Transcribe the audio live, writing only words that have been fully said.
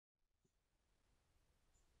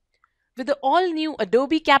With the all-new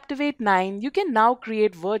Adobe Captivate 9, you can now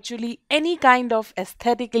create virtually any kind of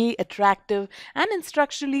aesthetically attractive and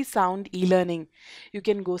instructionally sound e-learning. You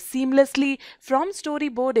can go seamlessly from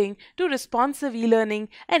storyboarding to responsive e-learning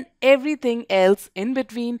and everything else in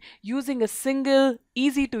between using a single,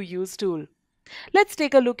 easy-to-use tool. Let's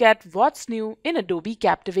take a look at what's new in Adobe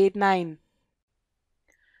Captivate 9.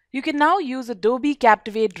 You can now use Adobe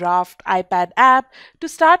Captivate Draft iPad app to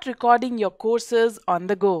start recording your courses on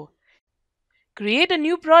the go. Create a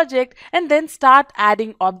new project and then start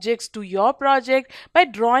adding objects to your project by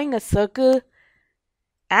drawing a circle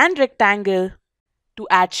and rectangle to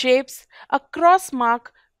add shapes, a cross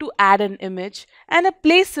mark to add an image, and a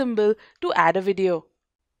play symbol to add a video.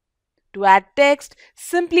 To add text,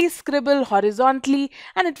 simply scribble horizontally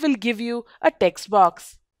and it will give you a text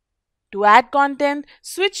box. To add content,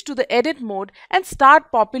 switch to the edit mode and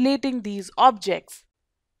start populating these objects.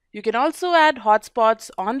 You can also add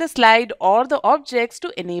hotspots on the slide or the objects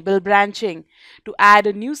to enable branching. To add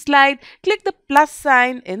a new slide, click the plus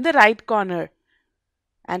sign in the right corner.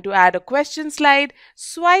 And to add a question slide,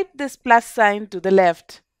 swipe this plus sign to the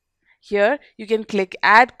left. Here, you can click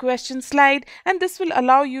Add Question Slide and this will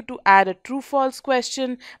allow you to add a true-false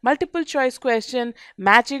question, multiple choice question,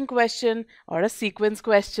 matching question, or a sequence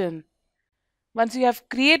question. Once you have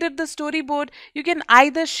created the storyboard, you can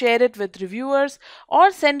either share it with reviewers or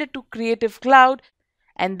send it to Creative Cloud,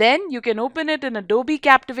 and then you can open it in Adobe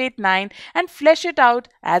Captivate 9 and flesh it out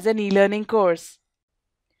as an e-learning course.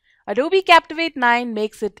 Adobe Captivate 9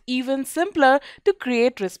 makes it even simpler to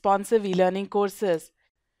create responsive e-learning courses.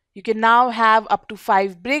 You can now have up to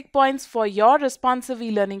 5 breakpoints for your responsive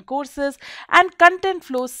e-learning courses and content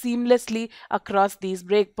flows seamlessly across these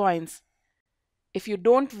breakpoints. If you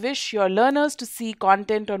don't wish your learners to see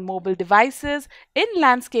content on mobile devices in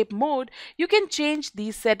landscape mode, you can change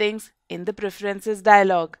these settings in the Preferences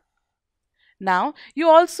dialog. Now, you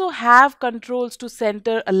also have controls to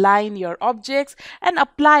center align your objects and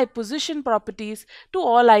apply position properties to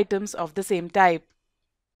all items of the same type.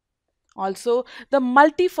 Also, the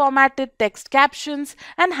multi-formatted text captions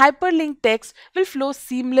and hyperlink text will flow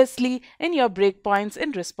seamlessly in your breakpoints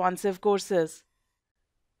in responsive courses.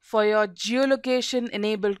 For your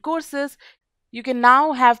geolocation-enabled courses, you can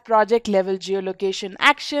now have project-level geolocation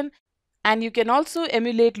action, and you can also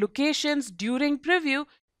emulate locations during preview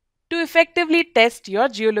to effectively test your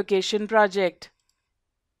geolocation project.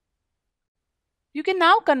 You can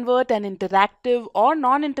now convert an interactive or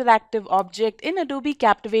non-interactive object in Adobe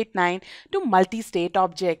Captivate 9 to multi-state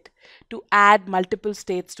object. To add multiple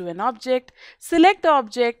states to an object, select the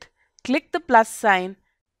object, click the plus sign,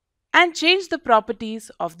 and change the properties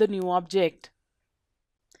of the new object.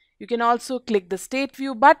 You can also click the State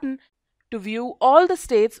View button to view all the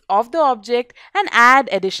states of the object and add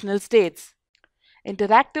additional states.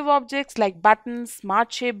 Interactive objects like buttons,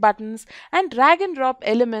 smart shape buttons, and drag and drop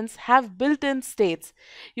elements have built-in states.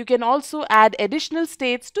 You can also add additional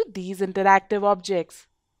states to these interactive objects.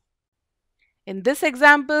 In this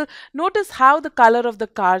example, notice how the color of the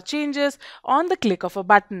car changes on the click of a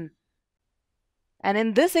button. And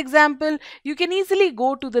in this example, you can easily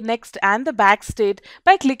go to the next and the back state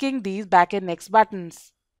by clicking these back and next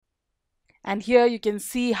buttons. And here you can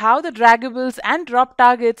see how the draggables and drop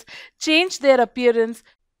targets change their appearance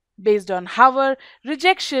based on hover,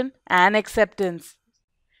 rejection, and acceptance.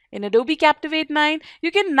 In Adobe Captivate 9,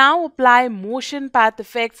 you can now apply motion path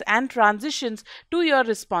effects and transitions to your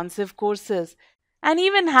responsive courses, and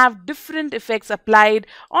even have different effects applied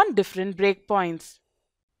on different breakpoints.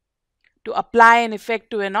 To apply an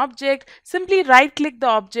effect to an object, simply right-click the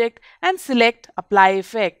object and select Apply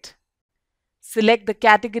Effect. Select the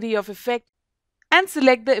category of effect and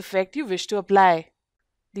select the effect you wish to apply.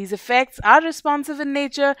 These effects are responsive in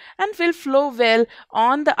nature and will flow well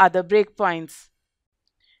on the other breakpoints.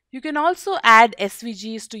 You can also add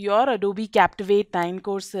SVGs to your Adobe Captivate 9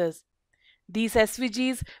 courses. These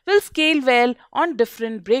SVGs will scale well on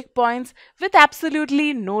different breakpoints with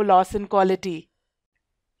absolutely no loss in quality.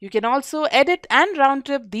 You can also edit and round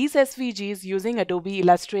trip these SVGs using Adobe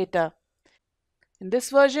Illustrator. In this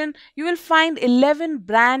version, you will find 11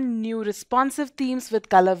 brand new responsive themes with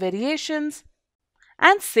color variations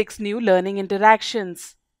and 6 new learning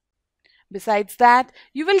interactions. Besides that,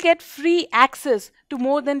 you will get free access to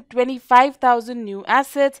more than 25,000 new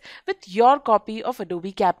assets with your copy of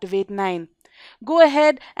Adobe Captivate 9. Go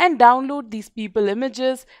ahead and download these people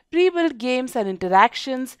images, pre-built games and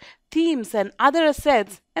interactions, themes and other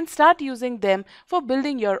assets and start using them for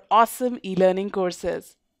building your awesome e-learning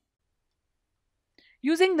courses.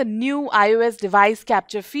 Using the new iOS device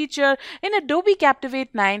capture feature in Adobe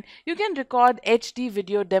Captivate 9, you can record HD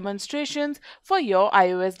video demonstrations for your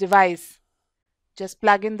iOS device. Just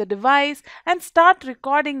plug in the device and start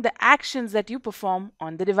recording the actions that you perform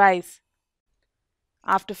on the device.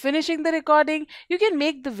 After finishing the recording, you can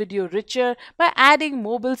make the video richer by adding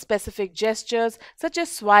mobile-specific gestures such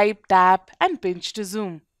as swipe, tap, and pinch to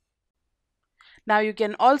zoom. Now you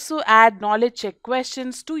can also add knowledge check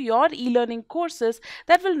questions to your e-learning courses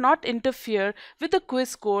that will not interfere with the quiz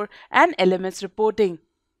score and LMS reporting.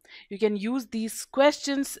 You can use these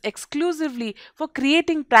questions exclusively for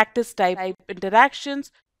creating practice type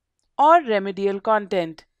interactions or remedial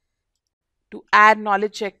content. To add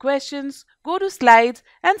knowledge check questions, go to Slides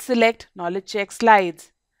and select Knowledge Check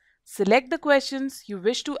Slides. Select the questions you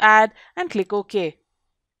wish to add and click OK.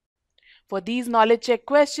 For these knowledge check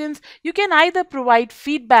questions, you can either provide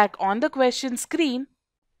feedback on the question screen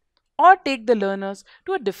or take the learners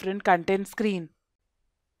to a different content screen.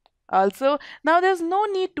 Also, now there's no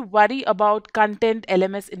need to worry about content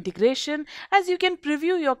LMS integration as you can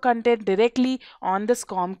preview your content directly on the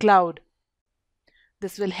SCORM cloud.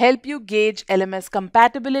 This will help you gauge LMS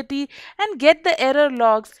compatibility and get the error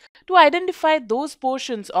logs to identify those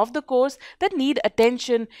portions of the course that need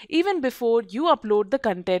attention even before you upload the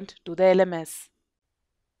content to the LMS.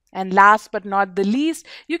 And last but not the least,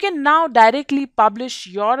 you can now directly publish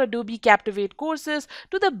your Adobe Captivate courses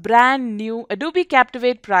to the brand new Adobe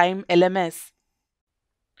Captivate Prime LMS.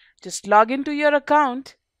 Just log into your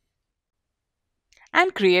account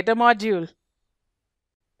and create a module.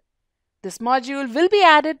 This module will be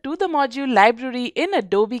added to the module library in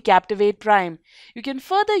Adobe Captivate Prime. You can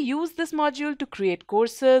further use this module to create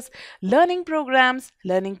courses, learning programs,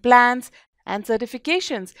 learning plans, and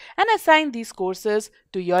certifications and assign these courses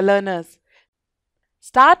to your learners.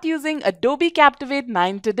 Start using Adobe Captivate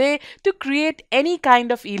 9 today to create any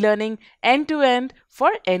kind of e-learning end-to-end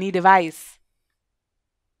for any device.